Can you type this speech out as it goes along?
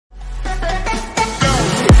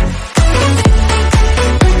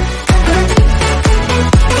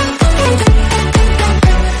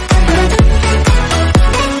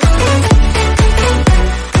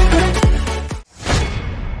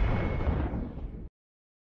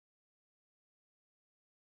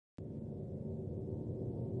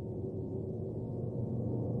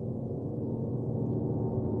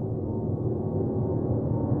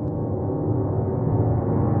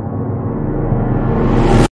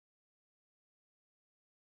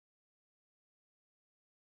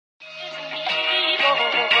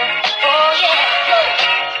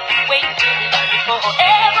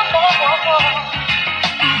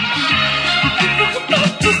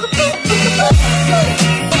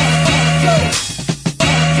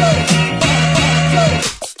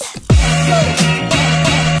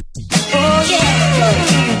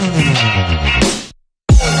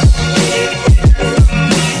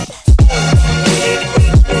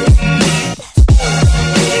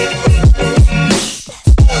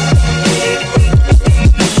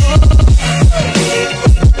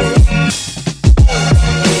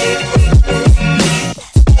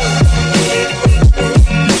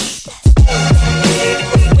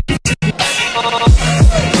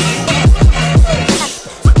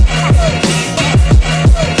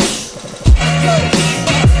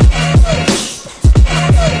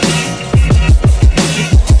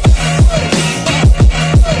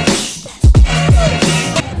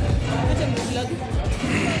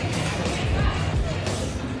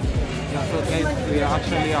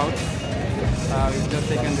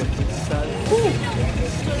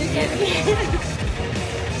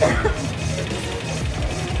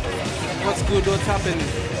good. What's happening?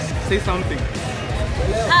 Say something.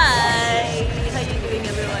 Hi. How you doing,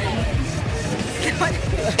 everyone?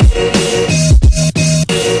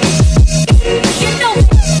 You know.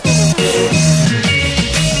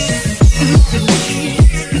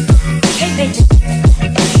 Hey, baby.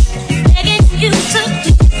 Begging you to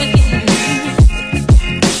forgive me.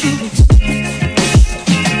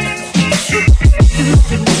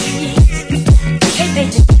 Hey,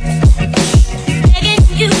 baby. Begging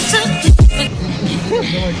you to forgive me.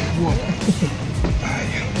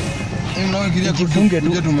 Kifunge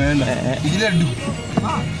tu tumeenda. Ile du.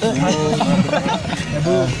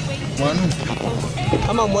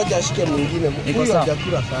 Kama mmoja ashike mwingine. Huyo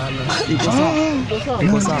hajakula sana. Iko sawa.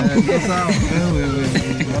 Iko sawa. Iko sawa. Wewe.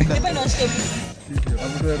 Labda ashike.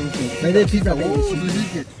 Abudwe ruhusa. Baada pizza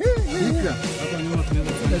tuzike. Pizza. Hapa nyuma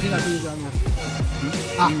tunaweza kuzika pizza.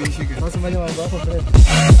 Nimeshika. Sasa fanya mambo yako fresh.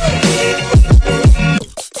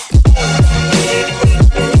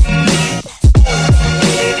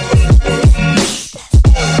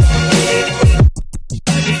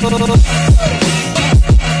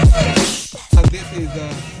 This is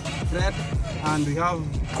Fred, and we have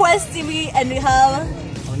Questkv, and we have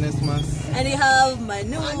Onesimus, and we have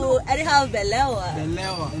Manu, and we have Belewa.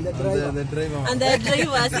 Belewa, And the driver. And the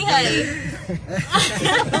driver, say hi.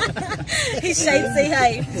 He's shy, say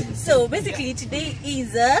hi. So basically today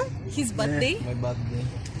is his birthday. My birthday.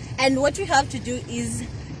 And what we have to do is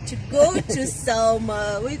to go to some,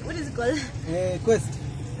 what is it called? Quest.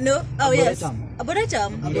 No? Oh yes.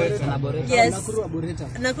 Arboretum. Yes.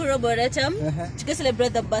 Nakuru Arboretum. To go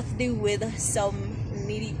celebrate the birthday with some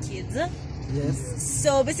needy kids. Yes.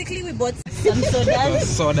 So basically we bought some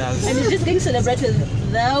sodas. And we're just going to celebrate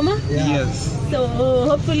with them. Yeah. Yes. So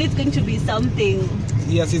hopefully it's going to be something.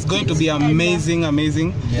 Yes, it's going to be amazing.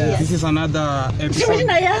 Yes. This is another episode.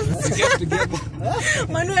 Yes. Get together.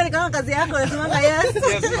 Manu alikanga kazi yako unasemanga yes.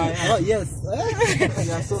 Yes, Oh yes.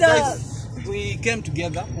 Yeah, so So guys, we came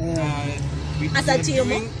together. As a team.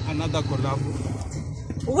 Doing another collab.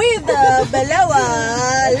 with Belewa,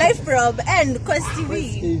 Life Prob, and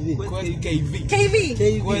Questkv.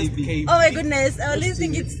 KV. Oh my goodness, I always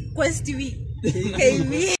think it's Questkv.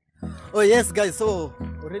 KV. Oh yes guys, so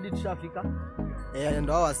already tushafika.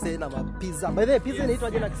 Ndo hawa say na pizza. By the way, pizza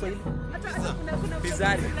inaitwa jina Kiswahili?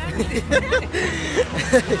 Pizzari.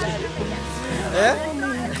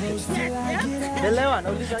 Belewa,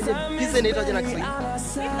 nauliza aje pizza inaitwa jina Kiswahili?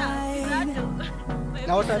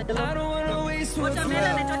 Na watermelon.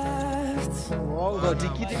 Wongo,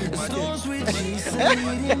 tikiti ni maji.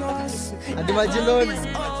 Hadi majiloni.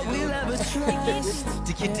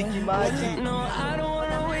 Tikiti maji.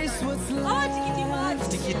 Oh, tiki maji.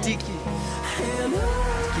 Tikiti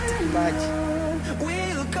maji.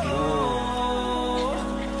 We'll go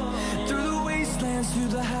through the wastelands, through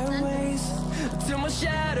the highways, till my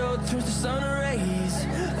shadow turns to sun rays.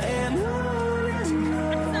 And on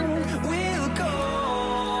we'll go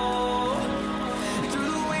through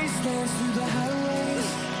the wastelands, through the highways,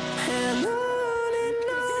 and on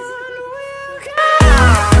we'll go.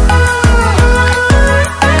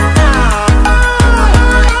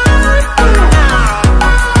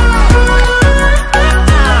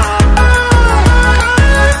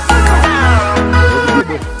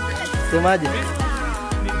 Semaje?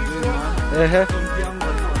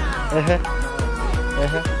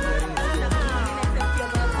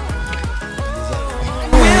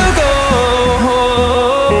 We'll go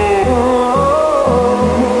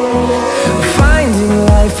finding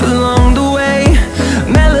life along the way,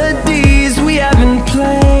 melodies we haven't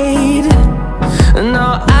played. No,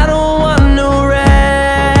 I don't want no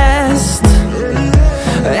rest,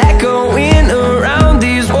 echoing around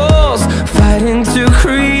these walls, fighting to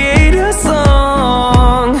create a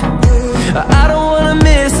song. I don't wanna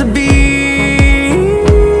miss a beat.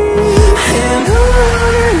 And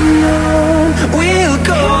on we'll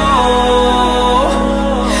go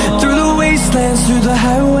through the wastelands, through the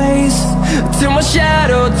highways, till my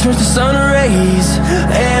shadow turns to sun rays.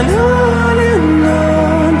 And on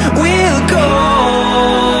we'll go.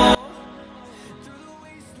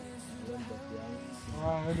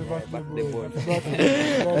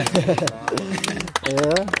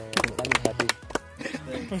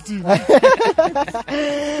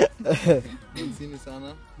 Sini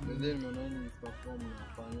sana, then nimeona ni perform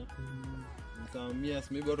nafanya. Nikamwambia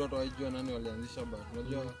maybe watu watajua nani walianzisha but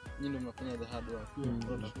unajua nyinyi ndio mnafanya the hard work.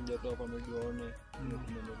 Watu watakuja tu hapa maybe waone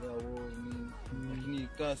tunaendelea wao ni lakini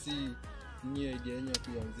kasi nyinyi idea yenu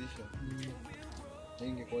kuanzisha.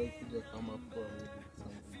 Inge kwa kuja kama kwa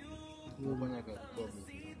sana. Kufanya kazi kwa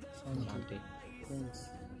Asante.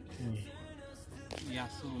 Yeah,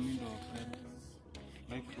 so mimi ndo Fred.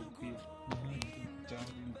 Life Prob.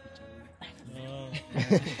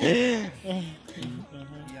 Yeah,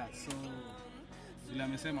 so vile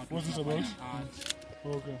amesema tu What's this about? art,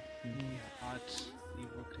 Okay. art,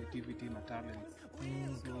 hivyo creativity na talent.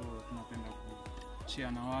 So tunapenda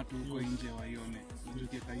kushare na watu huko nje waione.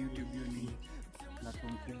 Ukiweka YouTube hiyo ni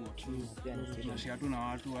platform kubwa. Tunashare tu na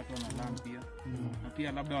watu wanalearn pia. Na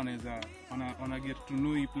pia labda wanaweza wana get to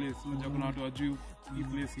know hii place. Unajua kuna watu wajui hii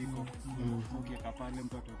place iko. Ukiweka pale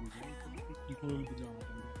mtu atakuja. Kuja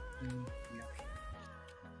wanatembea.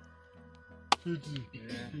 Fiti.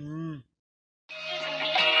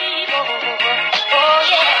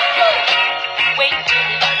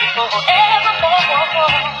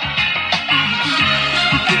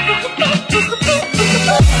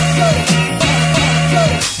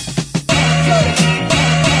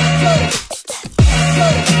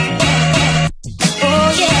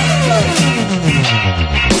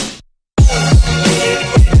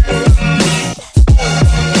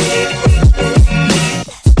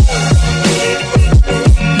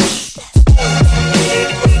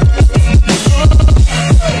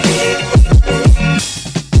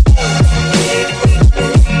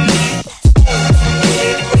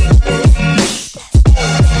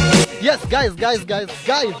 Guys,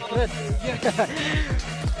 Fred.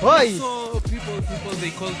 Oi. So people they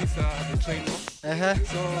call this the train walk.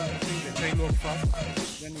 So I think the train walk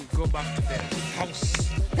first, then we go back to the house.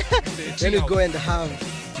 Then you go and have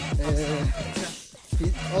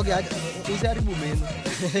okay, usiharibu meno.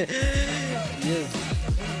 Yes.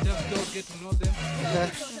 Just go get to know them.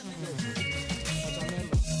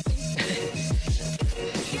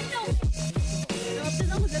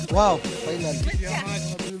 Wow,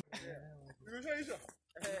 finally.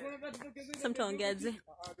 Somtongeaje.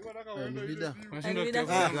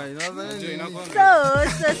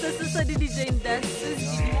 So did you join us?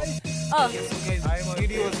 Oh.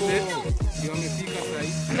 Video was late.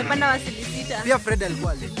 Umepanda wasili sita. Pia Fred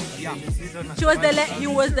alikuwa late. Yeah. He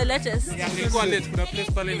was the latest. Yeah, nilikuwa late. Kuna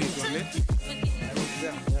place pale nilikuwa late.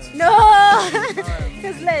 No.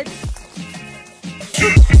 He's late.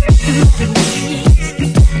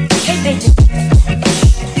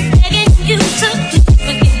 You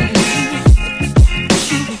took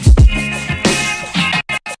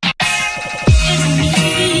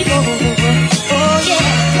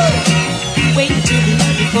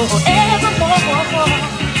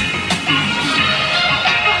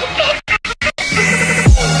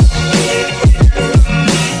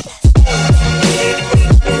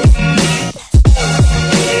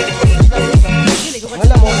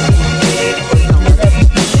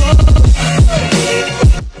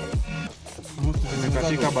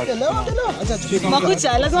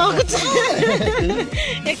Makucha, lazima makucha.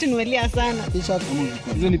 Yetu nimelia sana.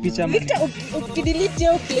 Hizo ni picha mbili. Victor ukidelete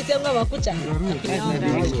au ukilete anga makucha.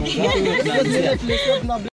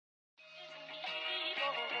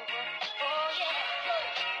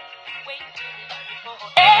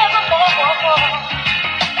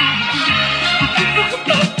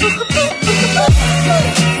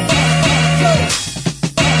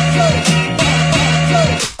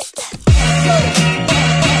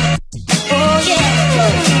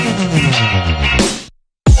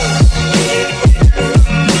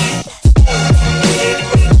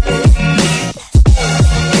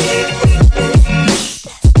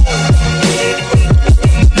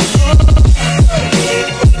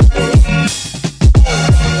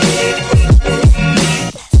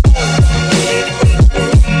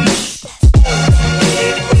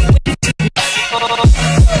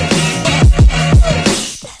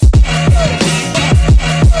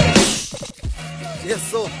 Yes,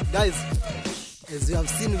 so guys, as you have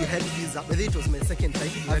seen, we had pizza. But it was my second time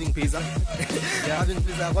having pizza. Having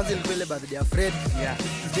pizza. Once in the birthday of Fred. Yeah.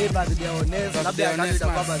 Today birthday of Nes. Birthday of Nes. Birthday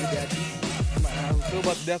of So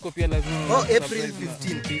birthday yako pia lazima. Oh, April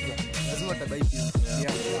 15 pizza. Lazima utabai pizza.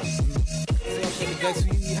 Yeah. So actually guys,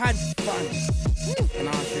 we had fun.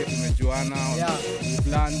 Na sisi tumejuana. Yeah. We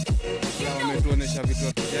planned. Yeah, wametuonesha vitu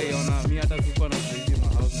hatujaiona. Mimi hata sikuwa na saidia ma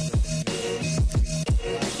house.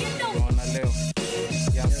 Naona leo.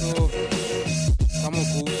 Yeah, so kama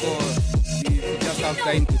huko we just have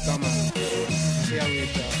time to come and share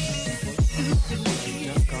with people.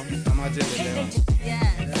 Just come. Kama je leo.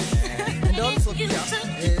 Yeah. And also here, in ground,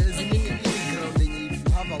 if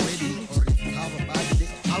you have a wedding or if you have a birthday,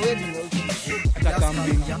 a wedding also. Hata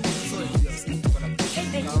camping. So if you have seen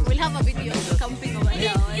We'll have a video of camping over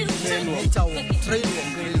here. nature walk, trail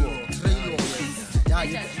walk. Yeah,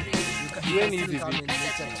 When is it?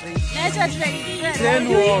 Nature trail. Trail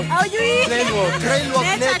walk. How you eat? Trail walk. trail walk,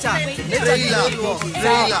 nature walk.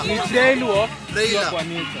 Ni trail walk. Trailer. Kwa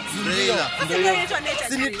nature. Trailer. What's the name of nature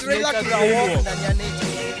Si ni trail? trailer Nature tuna trail walk walk. ndani ya nature.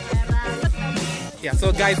 Yeah,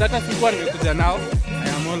 so guys, that is what we're doing now. I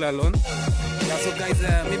am all alone. Yeah, so guys,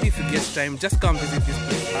 maybe if you get time, just come visit this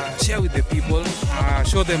place. Share with the people.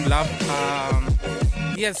 Show them love.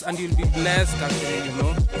 Yes, and you'll be blessed actually, you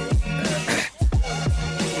know.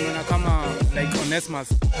 Like Onesimus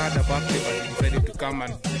had a birthday, but he decided to come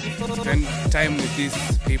and spend time with these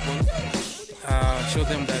people. Show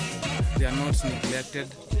them that they are not neglected.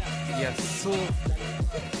 Yes, so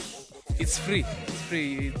it's free. It's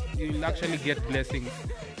free. You'll actually get blessings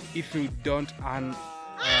if you don't earn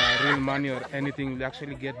real money or anything. You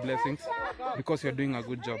actually get blessings because you're doing a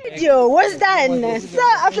good job. Video was done. So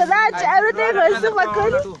after that, everything was super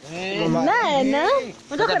cool. Nana,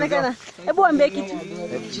 unataka kana? Hebu ambie kitu.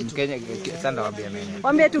 Kenya sasa waambie mimi.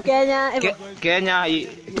 Waambie tu Kenya. Kenya.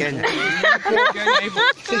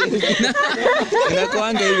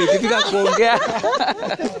 Inakuanga hivi ukifika kuongea.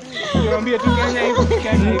 Waambie tu Kenya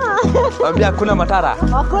hivi. Waambie hakuna matara.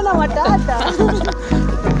 Hakuna matata.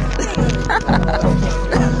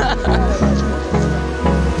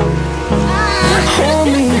 Hold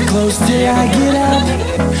me close till I get up.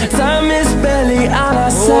 Time is barely on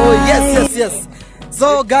our side. Oh, yes.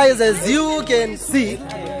 So guys, as you can see,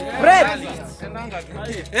 Fred.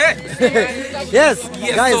 Yes,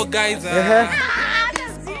 guys. So guys,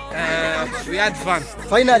 we had fun.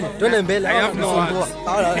 Finally, don't mbele. I have no words. I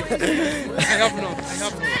have no.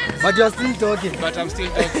 But you're still talking. But I'm still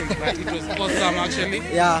talking. But it was awesome actually.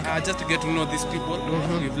 Yeah. Just to get to know these people.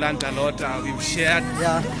 We've learned a lot. We've shared.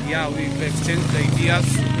 Yeah. We've exchanged ideas.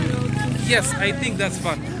 Yes, I think that's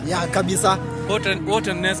fun. Yeah, kabisa. What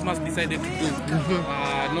Onesimus decided to do.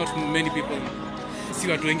 Not many people. Si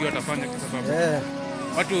watu wengi watafanya kwa sababu.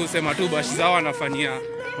 Watu sema tu bash zao wanafanyia.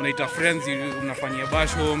 Unaita friends, unafanyia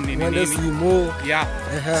bash home nini. Yeah.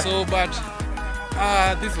 So but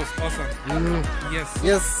this was awesome.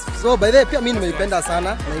 Yes. So by the way, pia mimi nimeipenda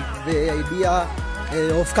sana, like the idea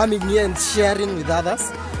of coming here and sharing with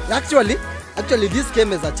others. Actually this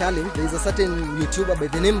came as a challenge. There is a certain YouTuber by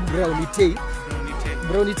the name Brownie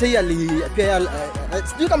pia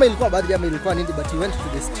sijui kama ilikuwa baadhi ama ilikuwa nini, but he went to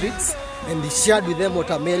the streets and he shared with them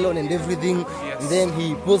watermelon and everything. And then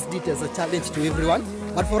he posted it as a challenge to everyone.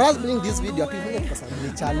 But for us doing this video, because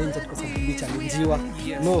we challenge,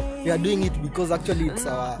 no, we are doing it because actually it's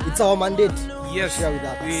our mandate. Yes, to share with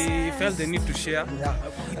others. We felt the need to share. Yeah.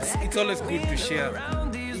 It's always good to share.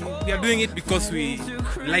 We are doing it because we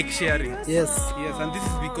like sharing. Yes, and this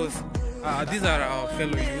is because these are our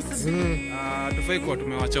fellow youths. Tufai kwa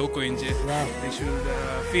tumewacha huko nje. They should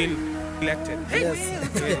feel elected. Yes.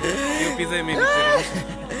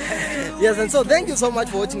 Yes, and so thank you so much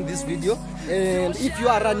for watching this video. And if you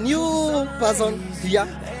are a new person here,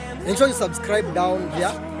 ensure you subscribe down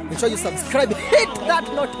here. Ensure you subscribe, hit that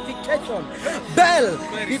notification bell,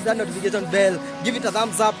 hit that notification bell, give it a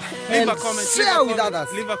thumbs up, and share with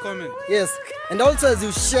others. Leave a comment. Yes, and also as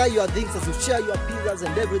you share your things, as you share your pizzas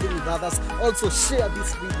and everything with others, also share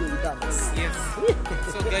this video with others. Yes.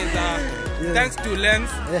 So guys, thanks to Lens,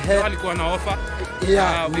 walikuwa na offer.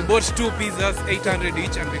 We bought 2 pizzas, 800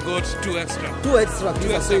 each, and we got 2 extra. 2 extra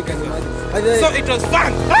pizzas, so you can imagine. So it was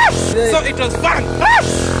fun.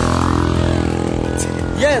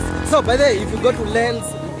 Yes, so by the way, if you go to Lens,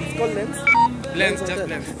 it's called Lens? Lens, just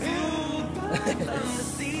Lens.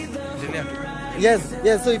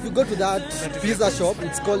 Yes, so if you go to that pizza shop,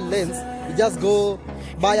 it's called Lens. You just go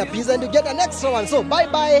buy a pizza and you get an extra one. So bye.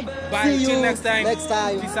 See you till next time.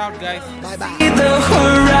 Peace out, guys. Bye. The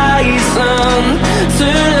horizon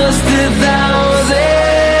turn us to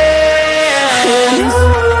thousands.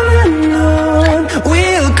 On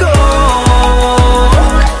we'll go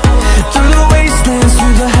through the wastelands,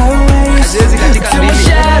 through the highways, till my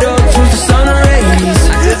shadow turns to sun rays.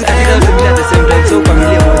 We'll go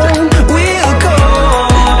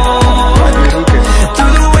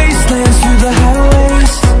through the wastelands, through the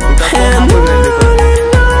highways, and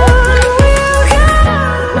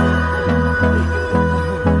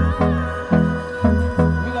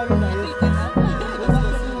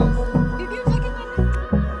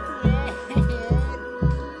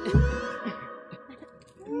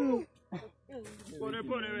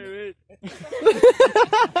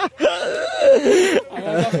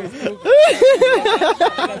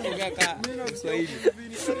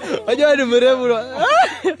Aja ni mrefu.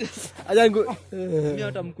 Aja ngo. Mimi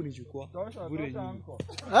hata mkunichukua bure nyingi.